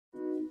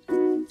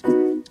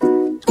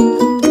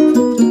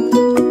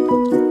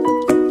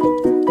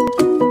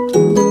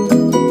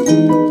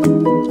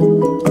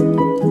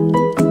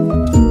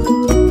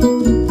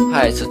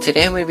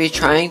today I'm going to be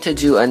trying to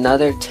do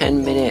another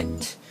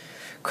 10-minute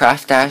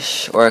craft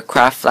dash or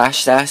craft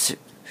flash dash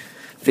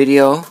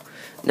video.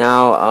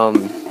 Now,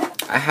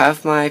 I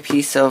have my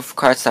piece of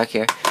cardstock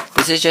here.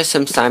 This is just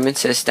some Simon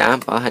Says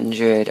stamp,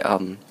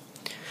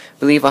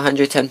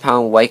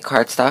 110-pound white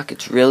cardstock.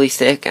 It's really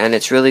thick and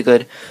it's really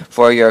good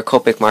for your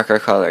Copic marker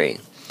coloring.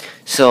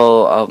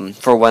 So,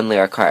 for one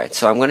layer card.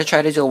 So I'm going to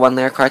try to do a one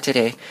layer card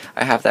today.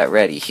 I have that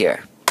ready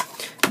here.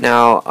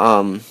 Now,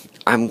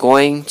 I'm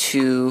going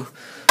to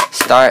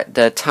start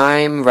the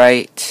time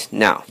right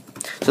now.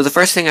 So the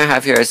first thing I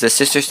have here is the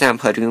Sister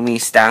Stamp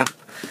Harumi stamp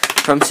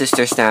from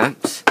Sister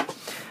Stamps.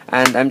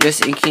 And I'm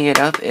just inking it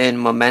up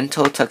in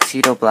Memento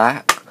Tuxedo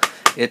Black.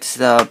 It's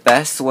the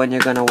best when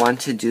you're going to want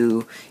to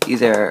do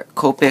either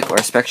Copic or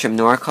Spectrum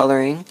Noir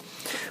coloring,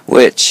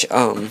 which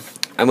I'm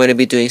going to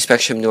be doing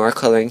Spectrum Noir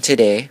coloring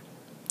today.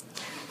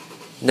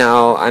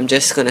 Now I'm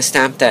just going to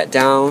stamp that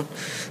down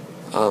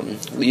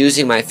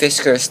using my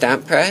Fisker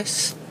stamp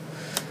press.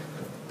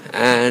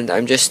 And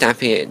I'm just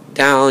stamping it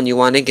down. You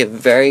want to give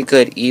very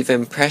good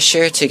even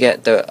pressure to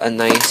get a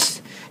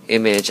nice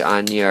image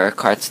on your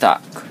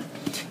cardstock.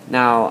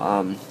 Now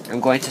I'm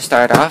going to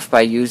start off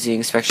by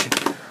using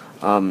Spectrum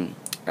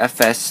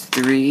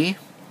FS3,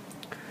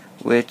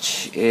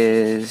 which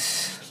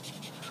is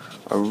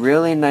a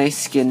really nice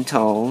skin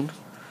tone.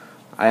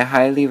 I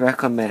highly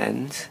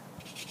recommend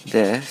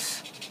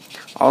this.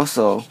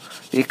 Also,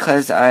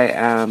 because I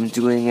am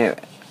doing it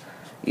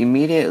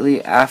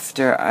immediately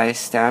after I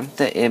stamp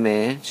the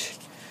image,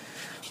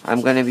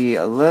 I'm going to be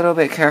a little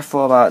bit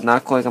careful about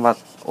not going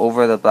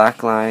over the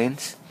black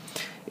lines.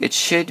 It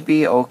should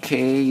be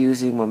okay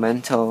using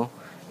Memento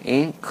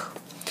ink,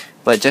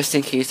 but just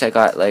in case I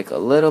got like a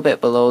little bit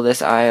below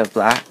this eye of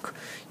black,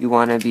 you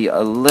want to be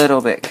a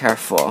little bit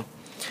careful,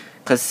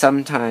 because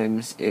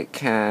sometimes it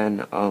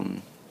can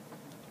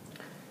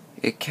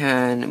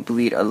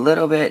bleed a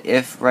little bit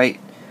if right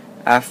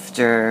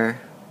after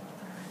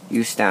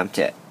you stamped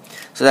it.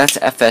 So that's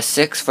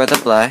FS6 for the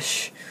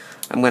blush.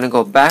 I'm going to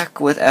go back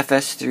with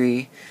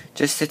FS3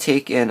 just to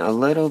take in a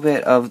little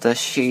bit of the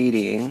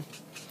shading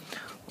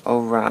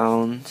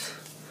around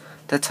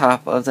the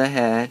top of the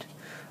head,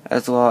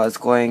 as well as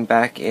going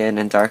back in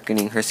and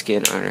darkening her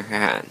skin on her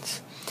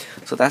hands.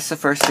 So that's the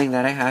first thing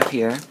that I have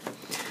here.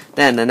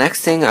 Then the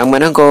next thing, I'm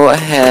going to go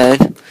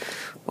ahead,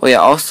 oh yeah,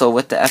 also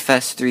with the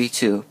FS3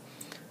 too,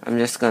 I'm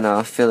just going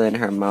to fill in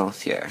her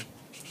mouth here.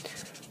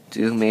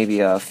 Do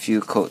maybe a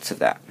few coats of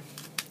that.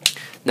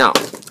 Now,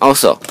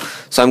 also,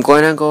 so I'm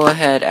going to go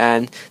ahead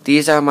and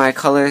these are my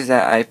colors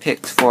that I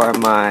picked for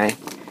my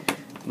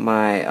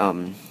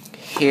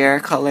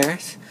hair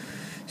colors.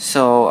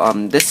 So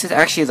this is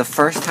actually the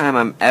first time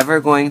I'm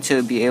ever going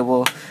to be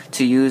able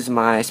to use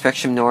my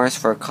Spectrum Noirs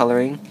for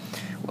coloring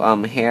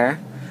hair.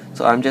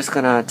 So I'm just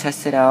gonna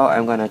test it out.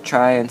 I'm gonna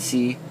try and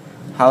see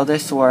how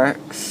this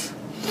works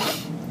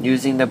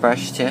using the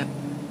brush tip,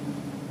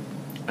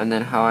 and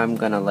then how I'm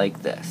gonna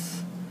like this.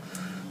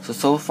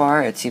 So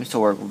far it seems to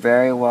work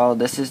very well.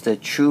 This is the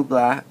True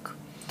Black.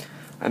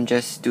 I'm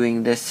just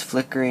doing this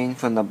flickering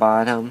from the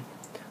bottom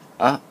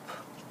up.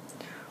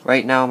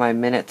 Right now my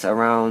minute's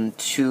around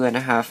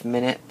 2.5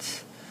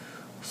 minutes.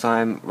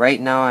 So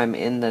right now I'm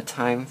in the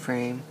time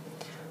frame.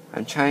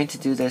 I'm trying to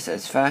do this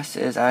as fast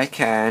as I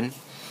can.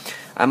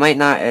 I might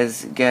not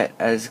get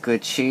as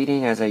good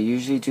shading as I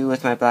usually do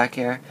with my black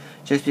hair,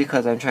 just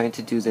because I'm trying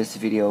to do this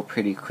video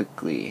pretty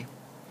quickly.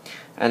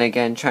 And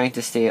again, trying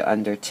to stay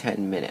under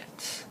 10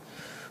 minutes.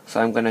 So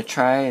I'm going to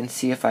try and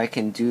see if I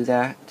can do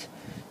that.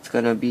 It's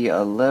going to be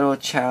a little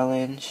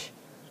challenge,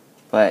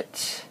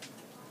 but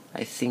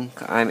I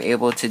think I'm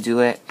able to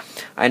do it.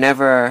 I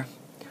never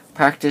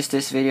practiced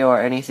this video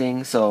or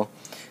anything, so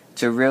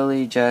it's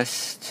really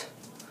just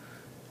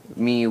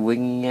me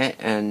winging it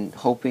and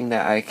hoping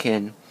that I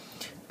can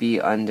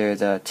be under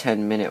the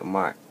 10-minute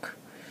mark.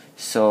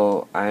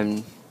 So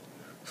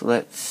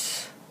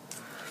let's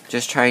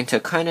just trying to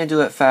kind of do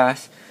it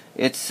fast.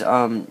 It's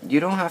you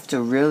don't have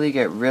to really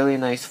get really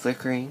nice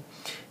flickering,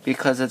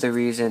 because of the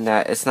reason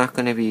that it's not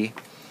going to be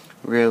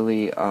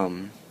really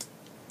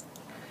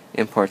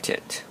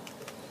important.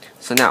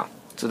 So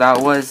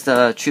that was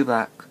the True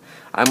Black.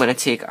 I'm going to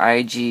take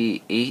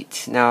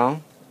IG8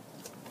 now,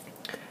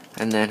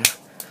 and then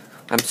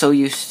I'm so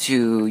used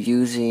to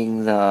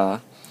using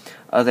the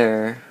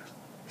other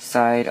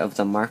side of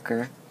the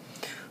marker.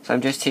 So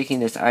I'm just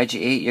taking this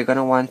IG8. You're going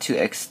to want to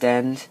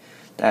extend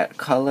that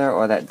color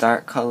or that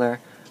dark color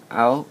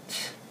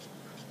out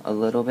a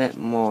little bit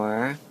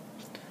more.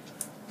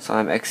 So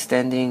I'm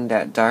extending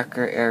that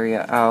darker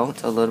area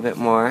out a little bit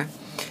more,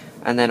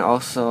 and then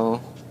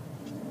also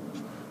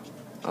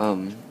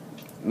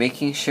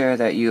making sure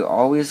that you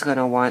always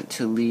gonna want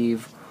to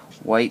leave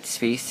white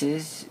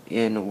spaces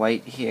in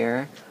white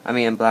hair,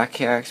 in black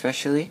hair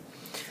especially.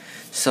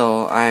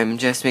 So I'm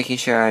just making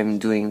sure I'm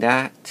doing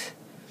that,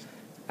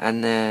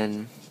 and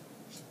then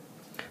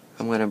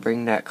I'm gonna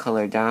bring that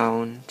color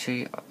down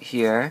to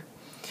here,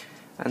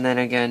 and then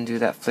again do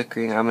that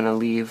flickering. I'm gonna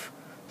leave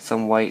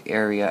some white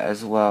area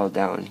as well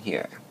down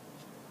here.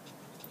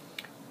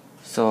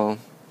 So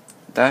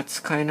that's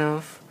kind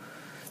of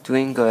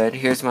doing good.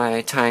 Here's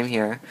my time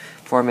here,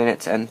 4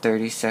 minutes and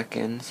 30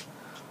 seconds.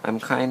 I'm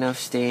kind of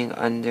staying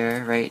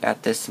under right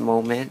at this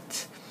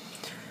moment.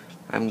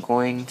 I'm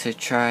going to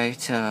try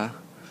to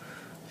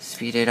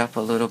speed it up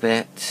a little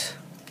bit.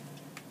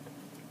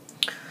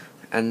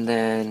 And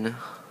then,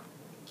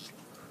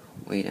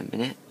 wait a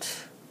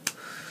minute.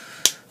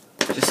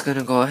 Just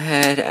gonna go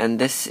ahead, and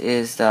this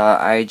is the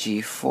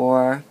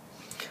IG4.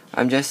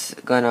 I'm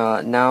just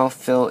gonna now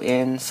fill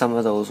in some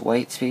of those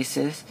white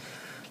spaces.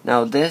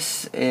 Now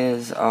this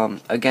is,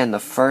 again, the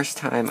first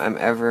time I'm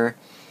ever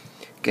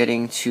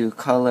getting to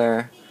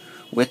color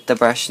with the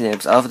brush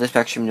nibs of the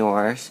Spectrum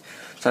Noirs.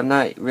 So I'm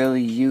not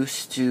really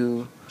used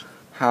to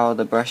how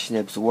the brush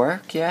nibs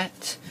work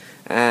yet.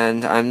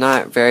 And I'm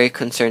not very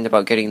concerned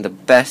about getting the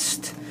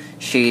best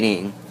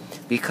shading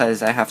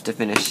because I have to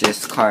finish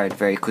this card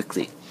very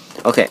quickly.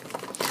 Okay,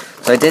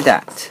 so I did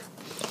that.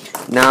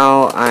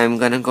 Now I'm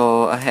gonna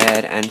go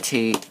ahead and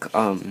take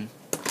I'm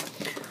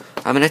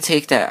gonna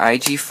take that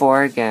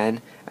IG4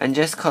 again and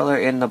just color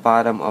in the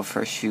bottom of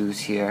her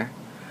shoes here,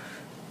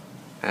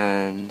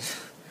 and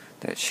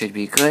that should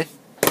be good.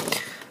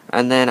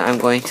 And then I'm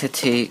going to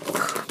take,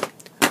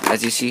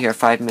 as you see here,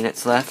 5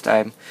 minutes left.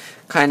 I'm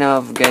kind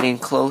of getting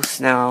close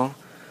now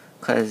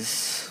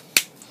because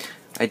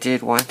I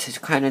did want to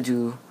kind of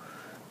do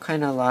a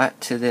lot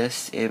to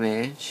this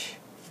image.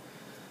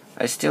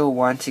 I still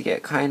want to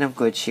get kind of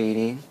good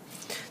shading.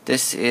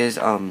 This is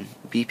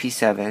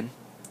BP7.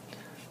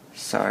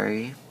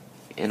 Sorry,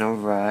 in a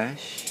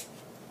rush.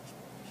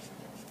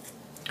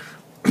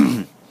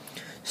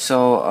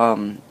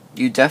 So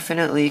you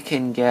definitely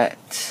can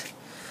get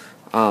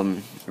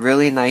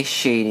really nice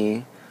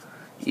shading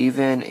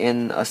even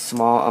in a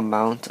small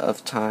amount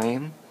of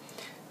time.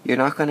 You're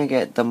not going to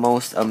get the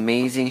most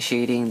amazing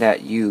shading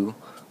that you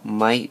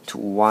might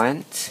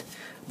want,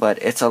 but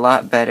it's a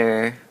lot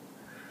better.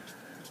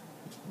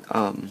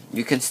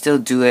 You can still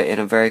do it in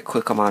a very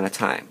quick amount of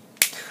time.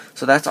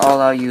 So that's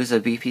all I'll use, a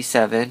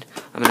BP7.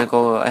 I'm going to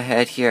go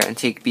ahead here and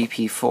take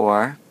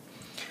BP4.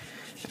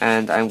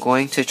 And I'm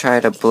going to try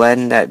to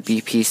blend that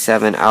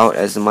BP7 out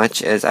as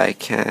much as I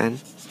can.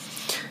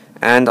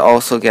 And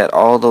also get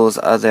all those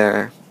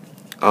other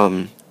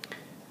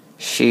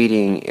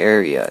shading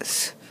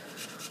areas.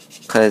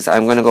 Because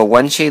I'm going to go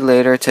one shade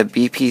later to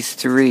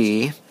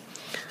BP3.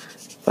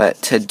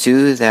 But to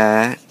do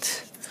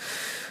that,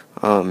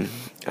 I'm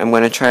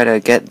going to try to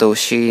get those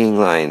shading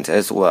lines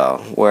as well,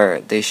 where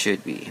they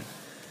should be.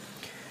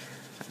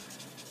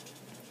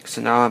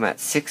 So now I'm at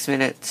 6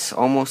 minutes,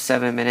 almost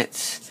 7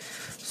 minutes.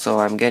 So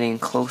I'm getting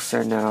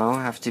closer now.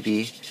 I have to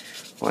be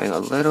going a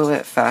little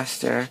bit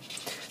faster.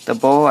 The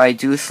bow, I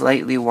do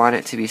slightly want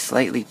it to be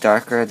slightly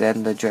darker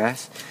than the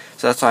dress.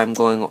 So that's why I'm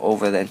going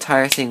over the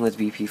entire thing with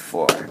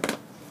BP4.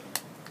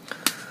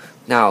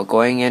 Now,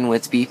 going in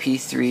with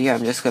BP3,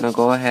 I'm just going to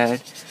go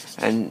ahead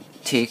and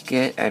take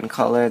it and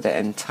color the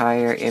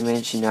entire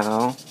image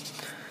now.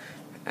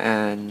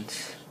 And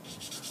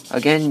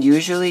again,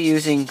 usually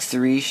using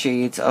 3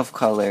 shades of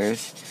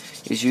colors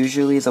is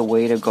usually the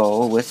way to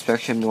go with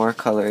Spectrum Noir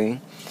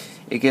coloring.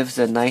 It gives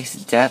a nice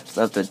depth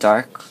of the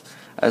dark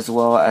as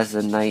well as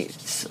the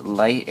nice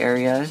light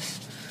areas.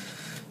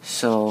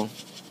 So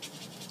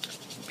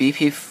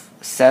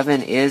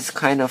BP7 is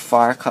kind of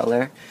far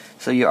color,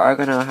 so you are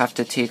going to have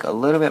to take a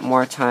little bit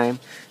more time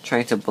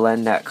trying to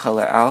blend that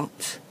color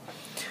out.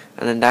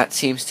 And then that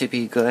seems to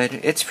be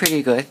good. It's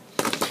pretty good.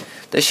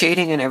 The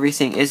shading and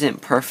everything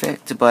isn't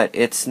perfect, but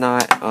it's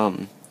not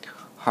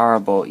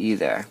horrible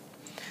either.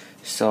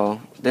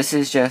 So this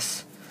is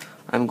just,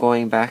 I'm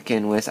going back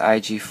in with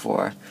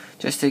IG4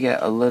 just to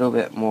get a little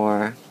bit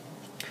more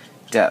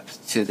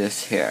depth to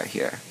this hair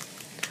here.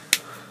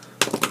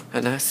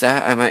 And that's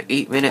that. I'm at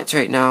 8 minutes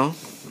right now.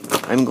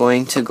 I'm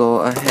going to go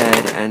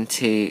ahead and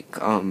take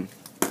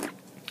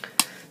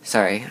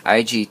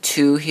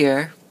IG2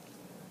 here.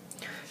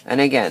 And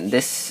again,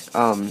 this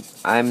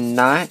I'm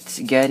not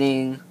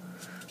getting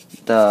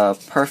the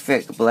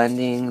perfect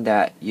blending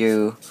that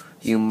you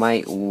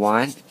might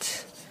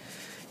want.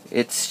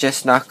 It's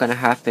just not going to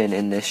happen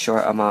in this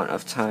short amount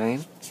of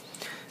time.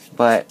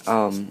 But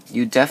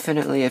you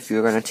definitely, if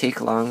you're going to take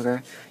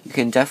longer, you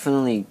can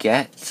definitely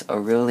get a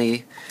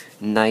really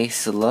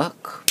nice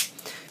look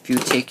if you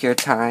take your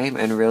time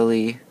and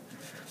really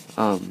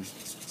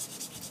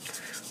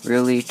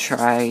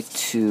try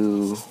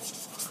to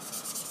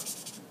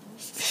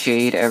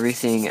shade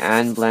everything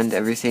and blend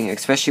everything,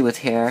 especially with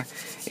hair.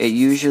 It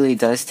usually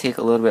does take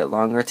a little bit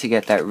longer to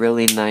get that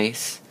really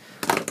nice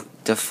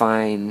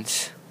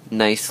defined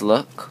nice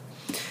look.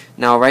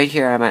 Now right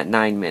here I'm at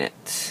 9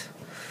 minutes.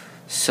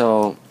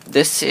 So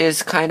this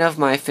is kind of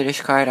my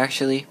finished card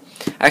actually.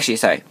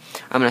 Sorry.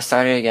 I'm going to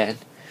start it again.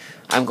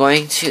 I'm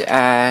going to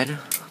add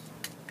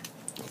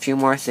a few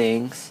more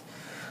things.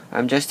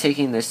 I'm just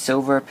taking the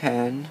silver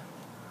pen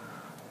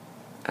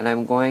and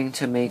I'm going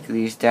to make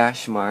these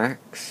dash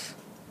marks.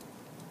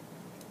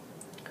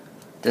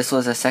 This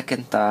was a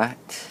second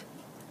thought.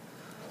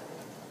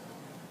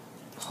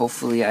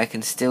 Hopefully I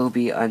can still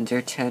be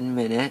under 10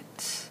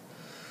 minutes.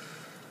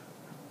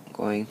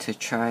 going to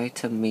try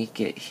to make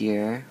it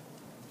here.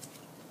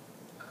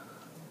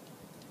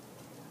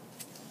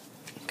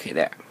 Okay,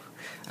 there.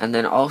 And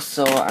then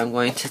also I'm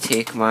going to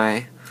take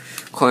my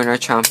corner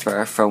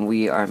chomper from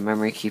We Are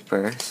Memory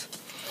Keepers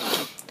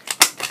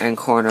and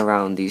corner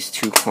around these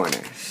two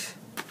corners.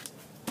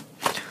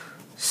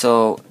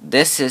 So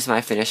this is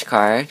my finished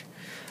card,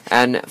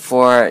 and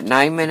for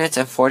 9 minutes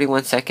and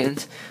 41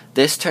 seconds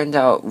this turned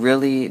out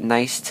really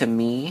nice to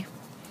me.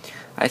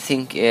 I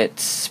think it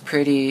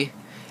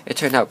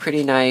turned out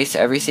pretty nice.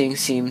 Everything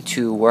seemed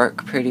to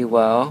work pretty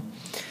well.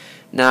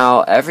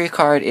 Now every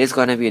card is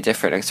going to be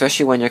different,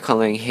 especially when you're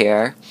coloring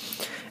hair.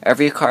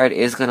 Every card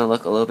is going to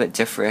look a little bit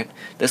different.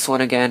 This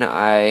one again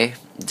I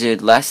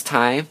did less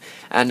time,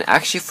 and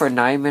actually for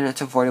 9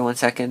 minutes and 41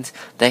 seconds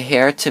the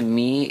hair to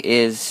me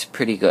is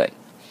pretty good.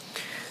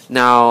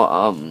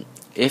 Now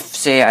if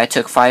say I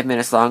took 5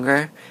 minutes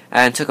longer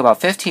and took about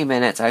 15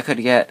 minutes, I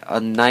could get a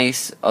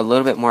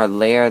little bit more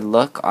layered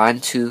look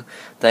onto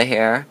the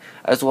hair,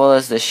 as well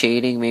as the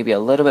shading maybe a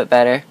little bit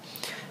better,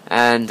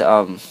 and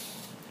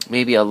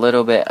maybe a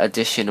little bit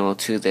additional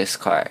to this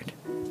card.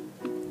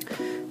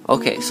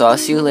 Okay, so I'll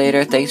see you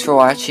later. Thanks for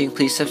watching.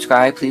 Please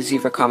subscribe. Please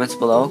leave your comments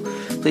below.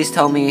 Please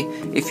tell me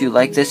if you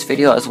like this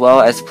video, as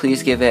well as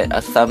please give it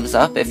a thumbs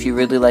up if you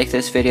really like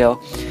this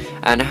video.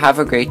 And have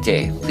a great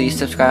day. Please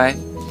subscribe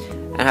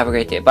and have a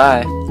great day.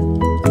 Bye.